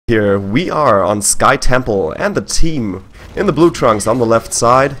Here we are on Sky Temple, and the team in the blue trunks on the left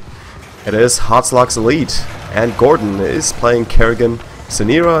side, it is Hotslogs Elite, and Gordon is playing Kerrigan,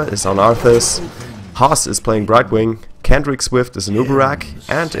 Sanira is on Arthas, Haas is playing Brightwing, Kendrick Swift is an Uberak,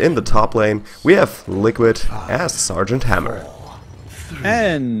 and in the top lane we have Liquid as Sergeant Hammer.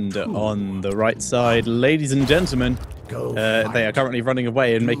 And on the right side, ladies and gentlemen, they are currently running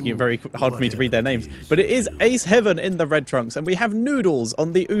away and making it very hard for me to read their names. But it is Ace Heaven in the red trunks, and we have Noodles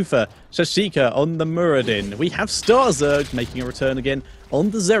on the Ufa, Shashika on the Muradin. We have Starzerg making a return again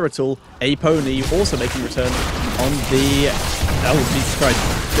on the Zeratul, a Pony also making a return on the... Oh, Jesus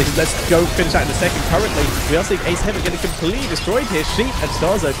Christ. Let's go finish that in a second. Currently, we are seeing Ace Heaven getting completely destroyed here. Sheep and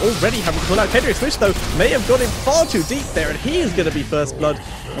Starzerg already having to pull out. Kendrick Swish, though, may have gone in far too deep there, and he is going to be first blood.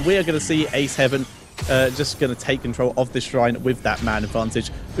 And we are going to see Ace Heaven just going to take control of this shrine with that man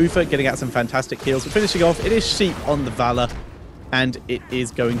advantage. Ufa getting out some fantastic kills. But finishing off, it is Sheep on the Valor, and it is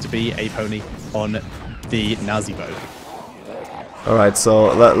going to be a Pony on the Nazibo. Alright,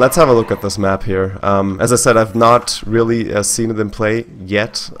 so let's have a look at this map here. As I said, I've not really seen it in play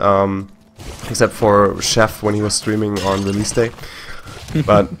yet, except for Chef when he was streaming on release day.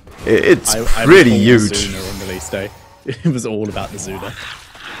 But it's pretty huge. On release day. It was all about the Zuna.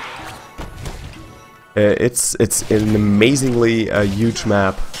 It's an amazingly huge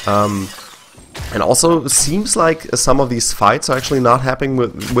map, and also seems like some of these fights are actually not happening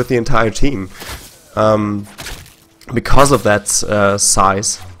with the entire team, because of that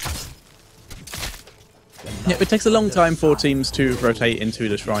size. Yeah, it takes a long time for teams to rotate into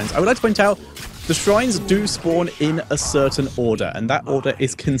the shrines. I would like to point out, the shrines do spawn in a certain order, and that order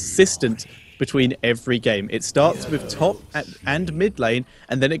is consistent between every game. It starts with top and mid lane,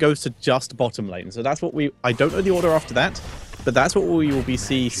 and then it goes to just bottom lane. So that's what I don't know the order after that, but that's what we will be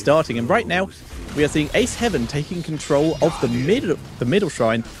starting. And right now, we are seeing Ace Heaven taking control of the middle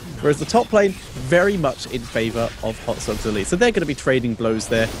shrine, whereas the top lane very much in favour of Hotslogs Elite. So they're going to be trading blows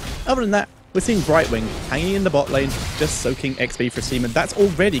there. Other than that, we're seeing Brightwing hanging in the bot lane, just soaking XP for his team, and that's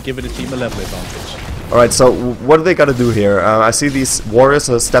already given his team a level advantage. Alright, so what do they gotta do here? I see these warriors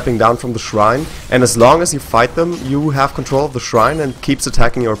are stepping down from the shrine, and as long as you fight them, you have control of the shrine and keeps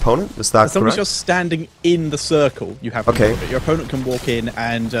attacking your opponent? Is that correct? As long as you're standing in the circle, you have control of it. Your opponent can walk in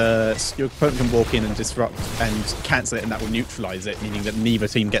and disrupt and cancel it, and that will neutralize it, meaning that neither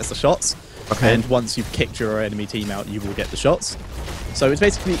team gets the shots. Okay. And once you've kicked your enemy team out, you will get the shots. So it's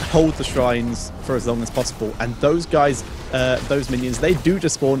basically hold the shrines for as long as possible, and those guys, those minions, they do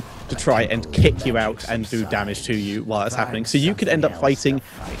just spawn to try and kick you out and do damage to you while it's happening. So you could end up fighting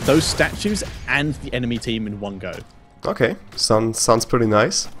those statues and the enemy team in one go. Okay, sounds pretty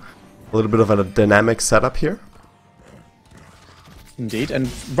nice. A little bit of a dynamic setup here. Indeed, and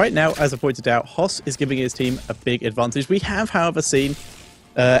right now, as I pointed out, Hoss is giving his team a big advantage. We have, however, seen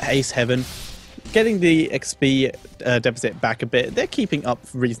Ace Heaven getting the XP deficit back a bit. They're keeping up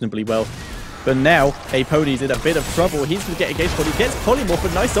reasonably well. But now, a Pony's in a bit of trouble. He's going to get engaged, but he gets polymorph.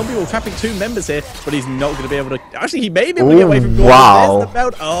 A nice zombie wall trapping two members here, but he's not going to be able to... Actually, he may be able to get away from Gordon. Wow. There's the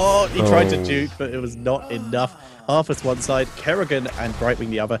mount. Oh, he tried to juke, but it was not enough. Arthas one side, Kerrigan and Brightwing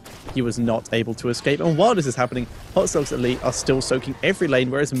the other. He was not able to escape. And while this is happening, Hotslogs Elite are still soaking every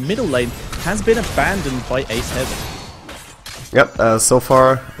lane, whereas middle lane has been abandoned by Ace Heaven. Yep, so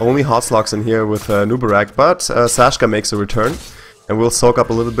far only Hotslogs in here with Nubarak, but Sashka makes a return and will soak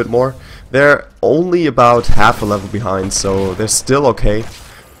up a little bit more. They're only about half a level behind, so they're still okay.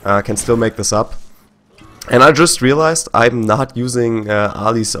 Can still make this up. And I just realized I'm not using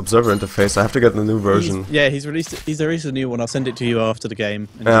Ali's observer interface. I have to get the new version. He's released a new one. I'll send it to you after the game.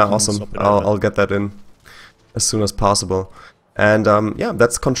 Yeah, awesome. I'll get that in as soon as possible. And yeah,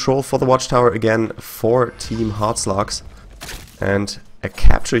 that's control for the watchtower again for Team Hotslogs. And a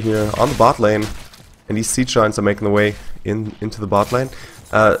capture here on the bot lane, and these siege giants are making the way into the bot lane.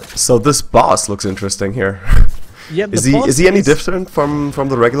 So this boss looks interesting here. Yeah, is he any different from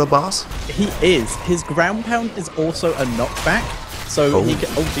the regular boss? He is. His ground pound is also a knockback. So he can,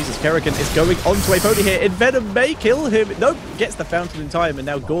 oh Jesus, Kerrigan is going onto a Pony here. Envenom may kill him. Nope, gets the fountain in time, and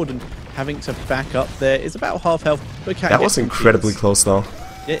now Gordon having to back up there is about half health. But that was incredibly close though.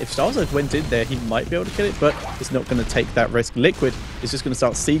 Yeah, if Starzerg went in there, he might be able to kill it, but it's not going to take that risk. Liquid is just going to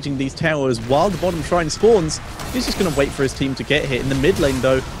start sieging these towers while the bottom shrine spawns. He's just going to wait for his team to get here. In the mid lane,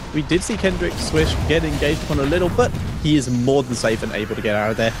 though, we did see Kendrick Swish get engaged upon a little, but he is more than safe and able to get out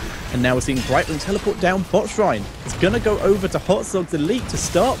of there. And now we're seeing Brightwing teleport down bot shrine. It's going to go over to Hotslogs Elite to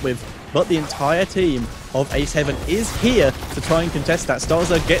start with, but the entire team of Ace Heaven is here to try and contest that.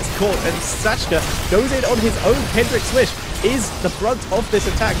 Starzerg gets caught, and Sashka goes in on his own. Kendrick Swish is the brunt of this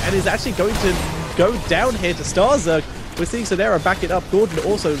attack and is actually going to go down here to Starzerg. We're seeing Sonera back it up. Gordon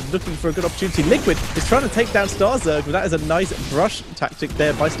also looking for a good opportunity. Liquid is trying to take down Starzerg, but that is a nice brush tactic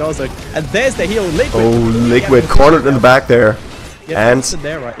there by Starzerg. And there's the heal. Liquid. Oh, Liquid cornered in the back there. Yep, and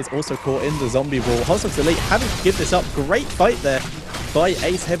Sonera is also caught in the zombie wall. Hotslogs Elite having to give this up. Great fight there by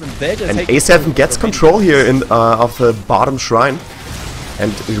Ace Heaven. They're going to take Ace Heaven gets control here in of the bottom shrine.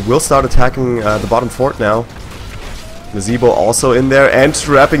 And it will start attacking the bottom fort now. Nazebo also in there and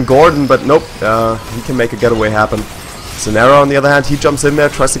trapping Gordon, but nope, he can make a getaway happen. Sonera on the other hand, he jumps in there,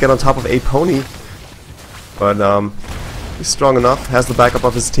 tries to get on top of a pony. But he's strong enough, has the backup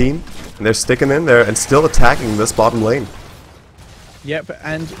of his team. And they're sticking in there and still attacking this bottom lane. Yep,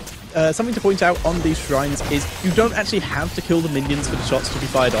 and something to point out on these shrines is you don't actually have to kill the minions for the shots to be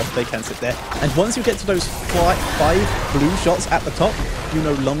fired off. They can sit there. And once you get to those 5 blue shots at the top, you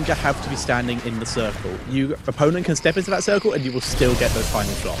no longer have to be standing in the circle. Your opponent can step into that circle and you will still get those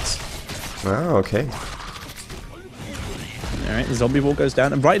final shots. Wow, okay. Alright, the zombie wall goes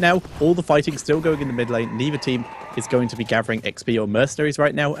down, and right now, all the fighting still going in the mid lane. Neither team is going to be gathering XP or mercenaries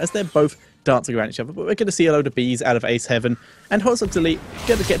right now, as they're both dancing around each other. But we're going to see a load of bees out of Ace Heaven, and Hotslogs Elite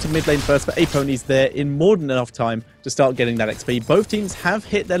going to get to mid lane first, but A-Pony's there in more than enough time to start getting that XP. Both teams have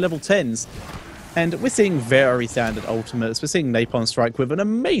hit their level 10s, and we're seeing very standard ultimates. We're seeing Napalm Strike with an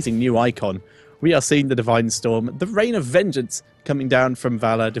amazing new icon. We are seeing the Divine Storm, the Rain of Vengeance coming down from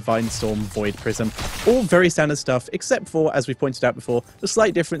Valor, Divine Storm, Void Prism. All very standard stuff, except for, as we pointed out before, the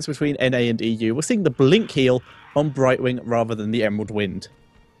slight difference between NA and EU. We're seeing the Blink heal on Brightwing rather than the Emerald Wind.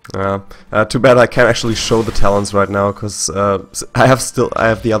 Too bad I can't actually show the talents right now, because I have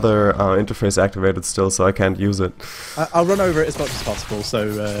the other interface activated still, so I can't use it. I'll run over it as much as possible,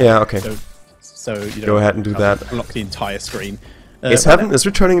 so... yeah, okay. So you go ahead and do that. Block the entire screen. Ace Heaven is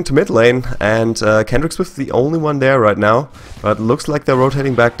returning into mid lane, and Kendrick Swift the only one there right now, but looks like they're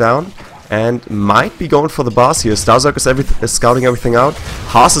rotating back down, and might be going for the boss here. Starzerg is scouting everything out.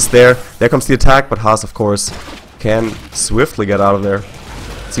 Haas is there. There comes the attack, but Haas, of course, can swiftly get out of there.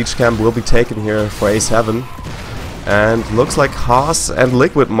 Siege Camp will be taken here for Ace Heaven, and looks like Haas and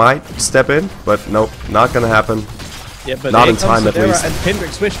Liquid might step in, but nope, not gonna happen. Yeah, but not in time at least. And Kendrick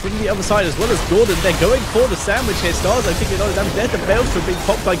Swish from the other side as well as Gordon. They're going for the sandwich here. Starzerg taking a lot of damage. There's the Maelstrom being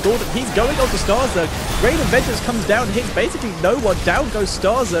popped by Gordon. He's going on to Starzerg. Rain of Vengeance comes down, hits basically no one. Down goes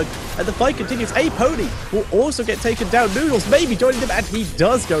Starzerg, and the fight continues. A-Pony will also get taken down. Noodles maybe joining them, and he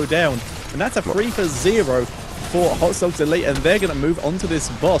does go down. And that's a 3-for-0 for Hotslogs Elite, and they're going to move on to this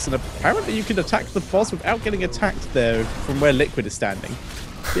boss. And apparently you can attack the boss without getting attacked there from where Liquid is standing.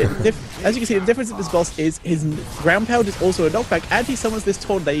 As you can see, the difference with this boss is his ground pound is also a knockback, and he summons this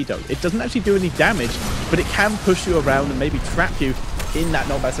tornado. It doesn't actually do any damage, but it can push you around and maybe trap you in that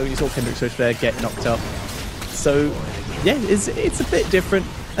knockback. So you saw Kendrick Swish there get knocked up. So yeah, it's a bit different,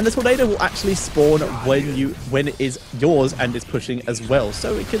 and the tornado will actually spawn when it is yours and is pushing as well.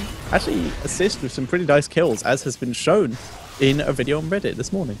 So it can actually assist with some pretty nice kills, as has been shown in a video on Reddit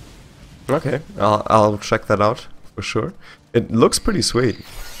this morning. Okay, I'll check that out for sure. It looks pretty sweet.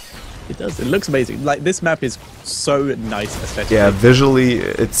 It does. It looks amazing. Like, this map is so nice aesthetically. Yeah, visually,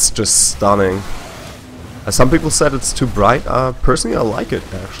 it's just stunning. Some people said it's too bright. Personally, I like it,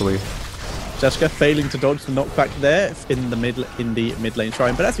 actually. Jashka failing to dodge the knockback there in the mid lane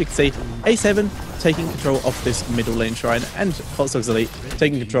shrine. But as we can see, A7 taking control of this middle lane shrine, and Hotslogs Elite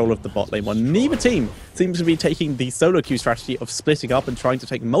taking control of the bot lane one. Neither team seems to be taking the solo queue strategy of splitting up and trying to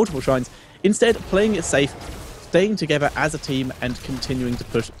take multiple shrines. Instead, playing it safe, staying together as a team and continuing to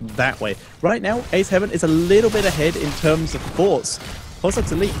push that way. Right now, Ace Heaven is a little bit ahead in terms of forts.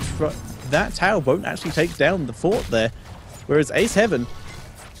 Hotslogs Elite, that tower won't actually take down the fort there, whereas Ace Heaven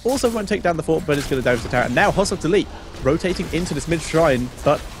also won't take down the fort, but it's going to damage the tower. And now Hotslogs Elite rotating into this mid-shrine,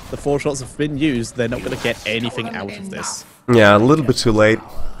 but the 4 shots have been used. They're not going to get anything out of this. Yeah, a little bit too late.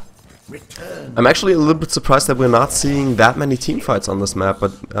 I'm actually a little bit surprised that we're not seeing that many teamfights on this map,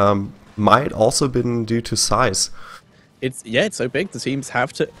 but might also been due to size. It's so big, the teams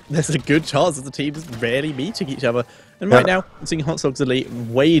have to... There's a good chance that the teams rarely meeting each other. And right now, I'm seeing Hotslogs Elite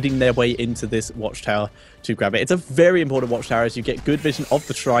wading their way into this watchtower to grab it. It's a very important watchtower, as you get good vision of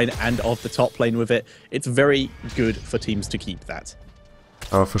the shrine and of the top lane with it. It's very good for teams to keep that.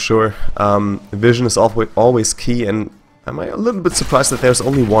 Oh, for sure. Vision is always key, and I'm a little bit surprised that there's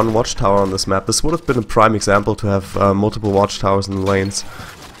only one watchtower on this map. This would have been a prime example to have multiple watchtowers in the lanes.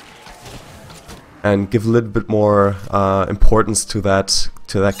 And give a little bit more importance to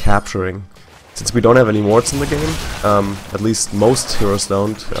that capturing. Since we don't have any wards in the game, at least most heroes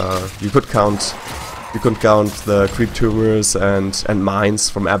don't. You couldn't count the creep tumors and mines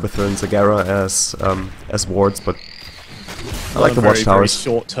from Abathur and Zagara as wards, but I like the watchtowers.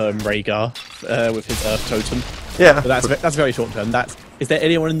 Very short-term Rhaegar with his Earth Totem. Yeah. But that's very short term. Is there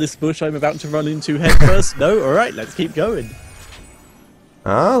anyone in this bush I'm about to run into head first? No? Alright, let's keep going.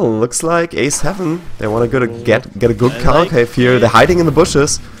 Ah, looks like Ace Heaven. They want to get a good concave here. They're hiding in the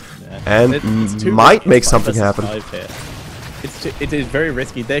bushes. Yeah. And might make something happen. It is very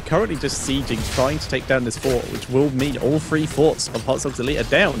risky. They're currently just sieging, trying to take down this fort, which will mean all 3 forts of Hotslogs Elite are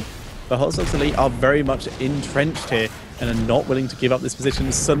down. The Hotslogs Elite are very much entrenched here and are not willing to give up this position.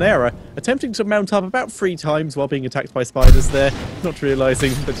 Sonera attempting to mount up about 3 times while being attacked by spiders there, not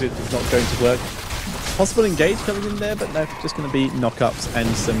realizing that it's not going to work. Possible engage coming in there, but no, just going to be knockups and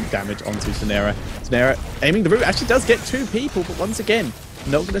some damage onto Sonera. Sonera aiming the root, actually does get 2 people, but once again,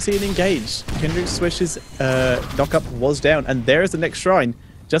 not going to see an engage. gXxshock's knockup was down, and there is the next shrine,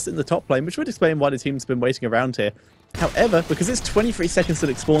 just in the top lane, which would explain why the team's been waiting around here. However, because it's 23 seconds till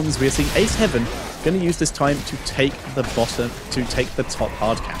it spawns, we are seeing Ace Heaven going to use this time to take the bottom, to take the top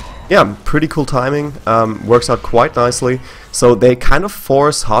hard camp. Yeah, pretty cool timing. Works out quite nicely. So they kind of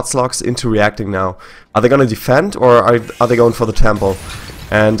force Hotslogs into reacting now. Are they going to defend, or are they going for the temple?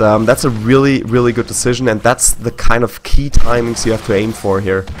 And that's a really, really good decision, and that's the kind of key timings you have to aim for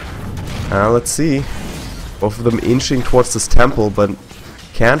here. Let's see. Both of them inching towards this temple, but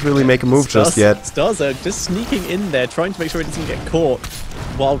can't really make a move just yet. Starzerg just sneaking in there, trying to make sure he doesn't get caught,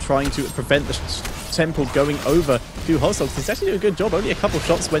 while trying to prevent the temple going over to Hotslogs. He's actually doing a good job. Only a couple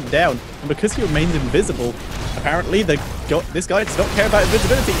shots went down, and because he remained invisible, apparently this guy does not care about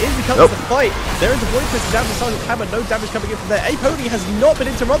invisibility. In becomes the fight. There is the Void Prism down to Sergeant Hammer. No damage coming in from there. Apony has not been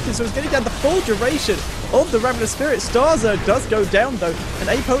interrupted, so it's getting down the full duration of the Ravenous Spirit. Starzerg does go down though, and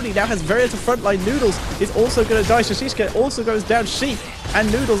Apony now has very little frontline. Noodles is also going to die. Shashishka also goes down. Sheep and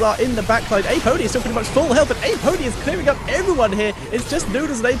Noodles are in the backline. Apony is still pretty much full health, and Apony is clearing up everyone here. It's just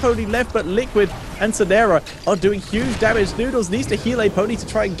Noodles and Apony left, but Liquid and Sonera are doing huge damage. Noodles needs to heal Apony to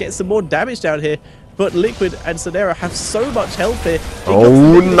try and get some more damage down here, but Liquid and Sonera have so much health here.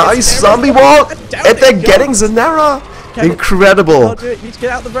 Oh, nice zombie wall! And they're getting Sonera! Incredible! Can't do it. You need to get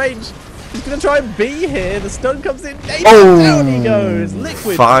out of the range. He's going to try and B here. The stun comes in. Down he goes.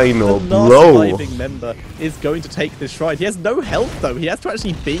 Liquid, final the blow. last surviving member, is going to take this shrine. He has no health though. He has to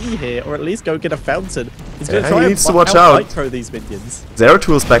actually B here, or at least go get a fountain. He's going to try and watch out. micro these minions.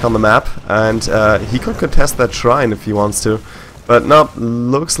 Zeratul is back on the map, and he could contest that shrine if he wants to. But no,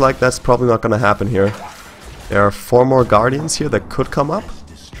 looks like that's probably not going to happen here. There are 4 more Guardians here that could come up.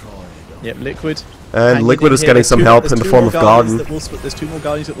 Yep, Liquid. And Liquid is getting some help in the form of Garden. There's 2 more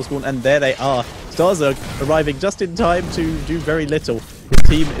Guardians that will spawn, and there they are. Starzerg arriving just in time to do very little.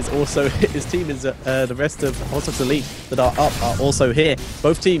 His team is the rest of Hotslogs Elite that are up are also here.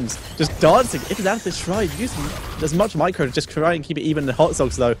 Both teams just dancing in and out of this shrine, using as much micro to just try and keep it even. The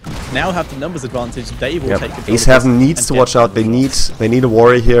Hotslogs though now have the numbers advantage. They will take control. Ace Heaven needs to watch out. They need a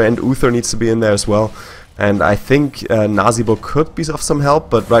warrior here, and Uther needs to be in there as well. And I think Nazibo could be of some help,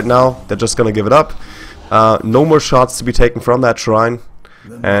 but right now they're just gonna give it up. No more shots to be taken from that shrine,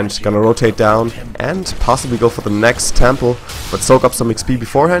 and gonna rotate down and possibly go for the next temple, but soak up some XP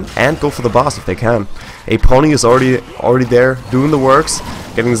beforehand and go for the boss if they can. Apony is already there doing the works,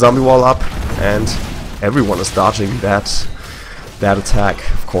 getting the zombie wall up, and everyone is dodging that attack,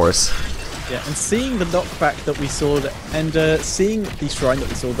 of course. Yeah, and seeing the knockback that we saw and seeing the shrine that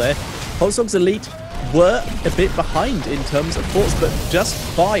we saw there, Hotslogs Elite were a bit behind in terms of forts, but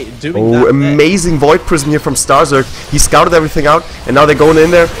just by doing that. Oh, amazing Void Prism here from Starzerg. He scouted everything out, and now they're going in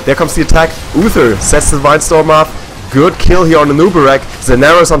there. There comes the attack. Uther sets the Divine Storm off. Good kill here on the Nubarak.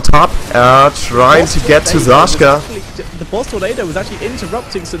 Zenera's on top, trying to get to Zashka. The boss tornado was actually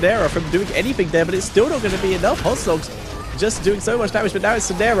interrupting Sonera from doing anything there, but it's still not going to be enough. Hotslogs just doing so much damage, but now it's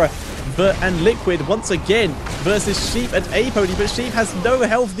Sonera and Liquid once again versus Sheep and Apony, but Sheep has no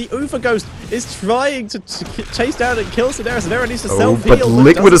health. The Ufa Ghost is trying to chase down and kill Sonera. Sonera needs to self-heal. But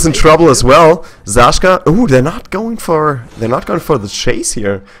Liquid is in trouble as well. Zashka, ooh, they're not going for the chase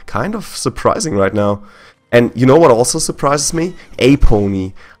here. Kind of surprising right now. And you know what also surprises me?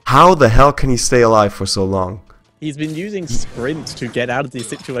 Apony. How the hell can he stay alive for so long? He's been using sprint to get out of these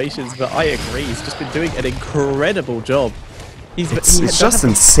situations, but I agree, he's just been doing an incredible job. It's just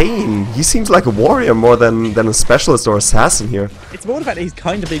insane. He seems like a warrior more than a specialist or assassin here. It's more the fact that he's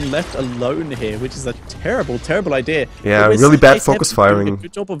kind of being left alone here, which is a terrible, terrible idea. Yeah, really bad focus firing. A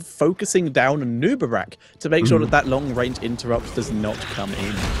good job of focusing down on Nubarak to make sure that long range interrupt does not come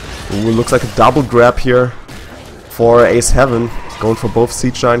in. Ooh, looks like a double grab here for Ace Heaven, going for both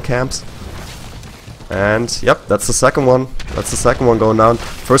Siege Giant camps. And yep, that's the second one. That's the second one going down.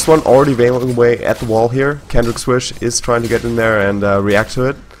 First one already bailing away at the wall here. Kendrick Swish is trying to get in there and react to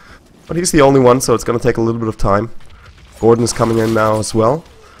it. But he's the only one, so it's going to take a little bit of time. Gordon is coming in now as well.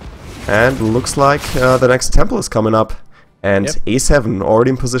 And looks like the next temple is coming up. And A7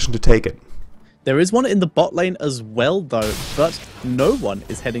 already in position to take it. There is one in the bot lane as well, though, but no one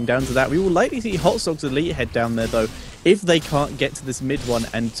is heading down to that. We will likely see Hotslogs Elite head down there, though, if they can't get to this mid one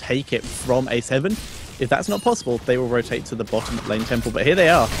and take it from A7. If that's not possible, they will rotate to the bottom lane temple. But here they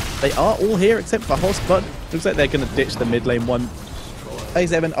are. They are all here except for Hoss, but looks like they're going to ditch the mid lane one.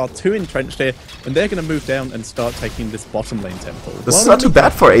 A7 are too entrenched here, and they're going to move down and start taking this bottom lane temple. This is not too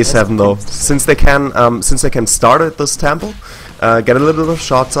bad for A7 though, since they can start at this temple, get a little bit of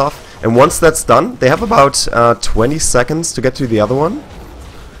shots off, and once that's done, they have about 20 seconds to get to the other one.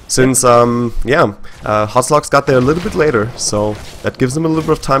 Since Hotslogs got there a little bit later, so that gives them a little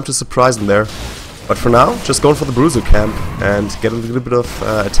bit of time to surprise them there. But for now, just going for the Bruiser camp and get a little bit of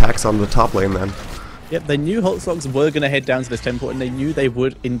attacks on the top lane then. Yep, they knew Hotslogs were going to head down to this temple, and they knew they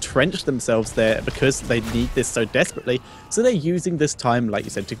would entrench themselves there because they need this so desperately. So they're using this time, like you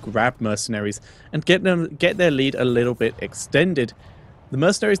said, to grab mercenaries and get their lead a little bit extended. The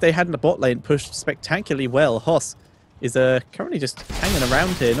mercenaries they had in the bot lane pushed spectacularly well. Hoss is currently just hanging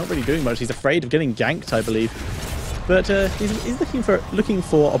around here, not really doing much. He's afraid of getting ganked, I believe. But he's looking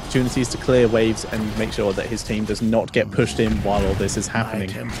for opportunities to clear waves and make sure that his team does not get pushed in while all this is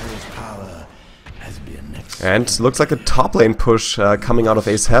happening. And looks like a top lane push coming out of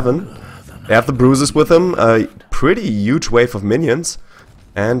A7. They have the bruises with them, a pretty huge wave of minions,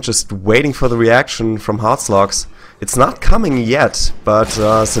 and just waiting for the reaction from Hotslogs. It's not coming yet, but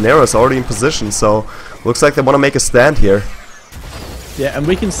Scenario is already in position, so looks like they want to make a stand here. Yeah, and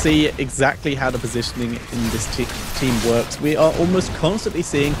we can see exactly how the positioning in this team works. We are almost constantly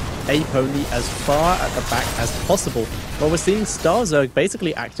seeing a pony as far at the back as possible, while we're seeing Starzerg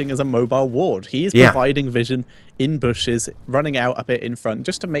basically acting as a mobile ward. He is providing vision in bushes, running out a bit in front,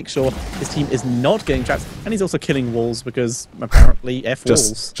 just to make sure his team is not getting trapped, and he's also killing walls because apparently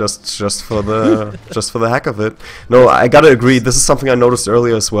walls. Just for the heck of it. No, I gotta agree. This is something I noticed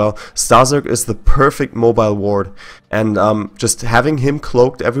earlier as well. Starzerg is the perfect mobile ward, and just having him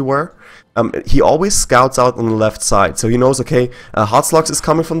cloaked everywhere. He always scouts out on the left side, so he knows, okay, Hotslogs is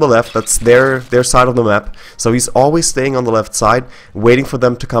coming from the left, that's their side of the map, so he's always staying on the left side, waiting for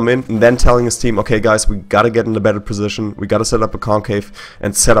them to come in, and then telling his team, okay guys, we gotta get in a better position, we gotta set up a concave,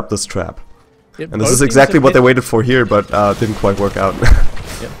 and set up this trap. Yep, and this is exactly what they waited for here, but didn't quite work out.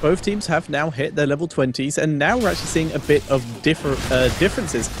 Yep, both teams have now hit their level 20s, and now we're actually seeing a bit of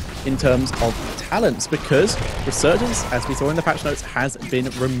differences in terms of talents, because Resurgence, as we saw in the patch notes, has been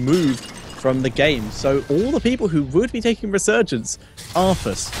removed from the game. So all the people who would be taking Resurgence,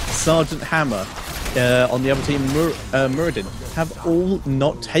 Arthas, Sergeant Hammer, on the other team, Muradin, have all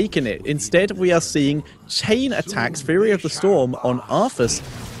not taken it. Instead, we are seeing chain attacks, Fury of the Storm on Arthas.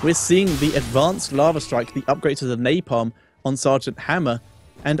 We're seeing the advanced Lava Strike, the upgrade to the Napalm on Sergeant Hammer.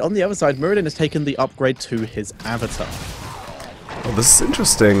 And on the other side, Muradin has taken the upgrade to his avatar. Well, this is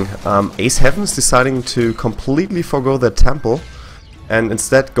interesting. A7 is deciding to completely forgo their temple and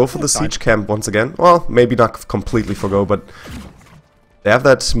instead go for the siege camp once again. Well, maybe not completely forgo, but they have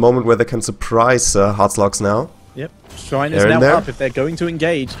that moment where they can surprise Hotslogs now. Yep, Shrine is now up if they're going to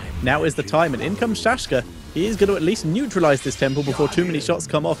engage. Now is the time, and in comes Shashka. He is going to at least neutralize this temple before too many shots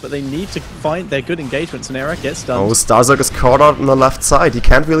come off, but they need to find their good engagement. Scenario gets stunned. Oh, Starzerg is caught out on the left side. He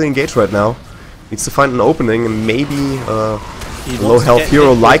can't really engage right now. Needs to find an opening and maybe low health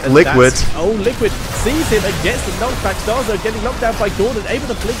hero like Liquid. Oh, Liquid sees him and gets the knockback. Starzerg getting knocked down by Gordon, able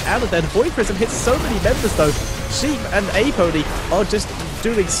to blink out of there. The Void Prism hits so many members though. Sheep and Apony are just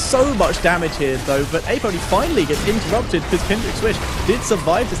doing so much damage here though, but Apony finally gets interrupted because Kendrick's Wish did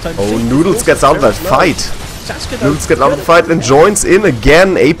survive this time. Oh, Noodles gets out of that fight. Noodles gets out of the fight and joins in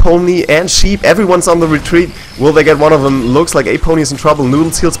again. Apony and Sheep, everyone's on the retreat. Will they get one of them? Looks like Apony is in trouble.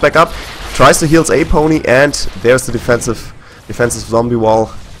 Noodles heals back up, tries to heal Apony, and there's the defensive zombie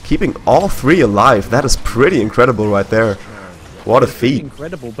wall, keeping all three alive. That is pretty incredible right there. What a feat.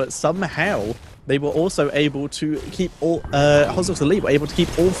 Incredible, but somehow they were also able to keep all Hotslogs Elite were able to keep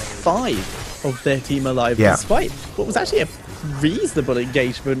all 5 of their team alive, despite what was actually a reasonable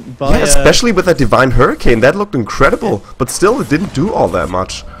engagement by especially with that Divine Hurricane. That looked incredible, but still it didn't do all that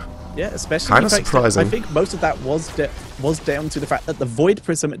much. Yeah, especially kind of surprising. I think most of that was down to the fact that the Void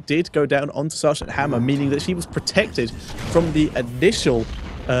Prism did go down onto Sergeant Hammer, meaning that she was protected from the initial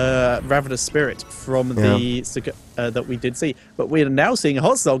Ravenous Spirit from the that we did see. But we are now seeing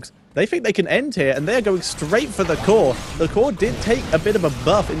Hotslogs. They think they can end here, and they're going straight for the core. The core did take a bit of a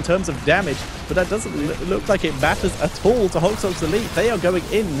buff in terms of damage, but that doesn't look like it matters at all to Hotslogs Elite. They are going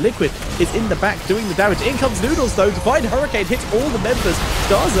in. Liquid is in the back doing the damage. In comes Noodles, though. Divine Hurricane hits all the members.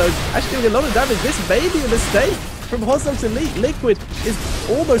 Starzerg actually doing a lot of damage. This may be a mistake. from Hotslogs Elite. Liquid is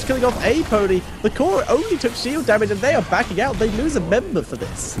almost killing off a pony. The core only took shield damage and they are backing out. They lose a member for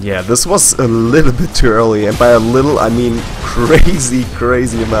this. Yeah, this was a little bit too early, and by a little I mean crazy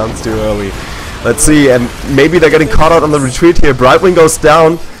amounts too early. Let's see, and maybe they're getting caught out on the retreat here. Brightwing goes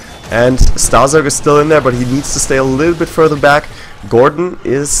down, and Starzerg is still in there, but he needs to stay a little bit further back. Gordon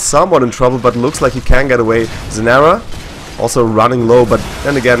is somewhat in trouble, but looks like he can get away. Zanera also running low, but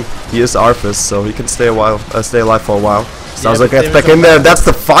then again, he is Arthas, so he can stay alive for a while. Starzerg gets back in there, and that's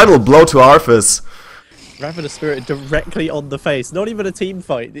the final blow to Arthas. Ravenous Spirit directly on the face. Not even a team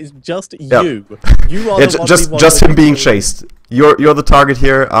fight. It's just you. You are just him being chased. You're the target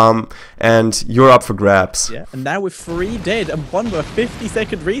here, and you're up for grabs. Yeah, and now with 3 dead and 1 with a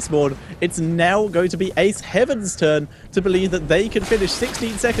 50-second respawn, it's now going to be Ace Heaven's turn to believe that they can finish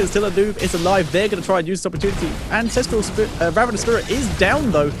 16 seconds till a noob is alive. They're going to try and use this opportunity. Ancestral Ravenous Spirit is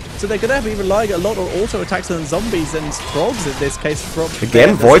down though, so they're going to be relying a lot on auto attacks and zombies and frogs in this case. From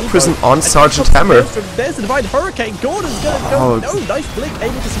again, Void Prison on Sergeant Hammer. There's the Divine Hurricane. Gordon's going to go. No, nice blink,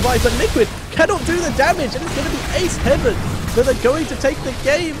 able to survive, but Liquid cannot do the damage, and it's going to be Ace Heaven. So they're going to take the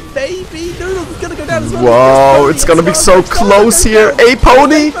game, maybe. Noodles is going to go down as well. Whoa, it's going to be so close here. A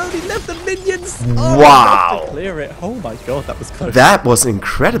pony. Pony left the minions. Wow. To clear it. Oh my god, that was close. That was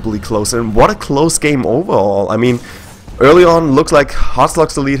incredibly close, and what a close game overall. I mean, early on looked like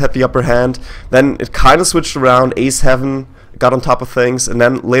Hotslogs Elite had the upper hand. Then it kind of switched around. Ace Heaven got on top of things, and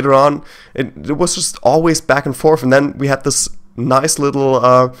then later on, it was just always back and forth. And then we had this nice little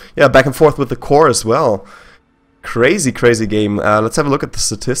back and forth with the core as well. Crazy game. Let's have a look at the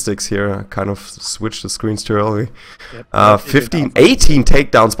statistics here. I kind of switched the screens too early. Yep. 18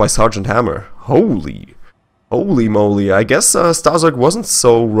 takedowns by Sergeant Hammer. Holy moly. I guess Starzerg wasn't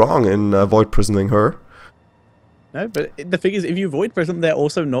so wrong in void prisoning her. No, but the thing is, if you void prism, they're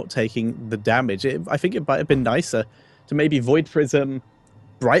also not taking the damage. I think it might have been nicer to maybe void prism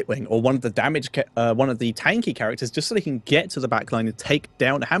Brightwing or one of the tanky characters, just so they can get to the backline and take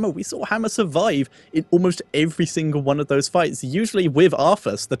down Hammer. We saw Hammer survive in almost every single one of those fights, usually with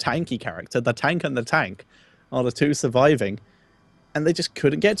Arthas, the tanky character. The tank and the tank are the two surviving, and they just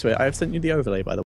couldn't get to it. I have sent you the overlay, by the way.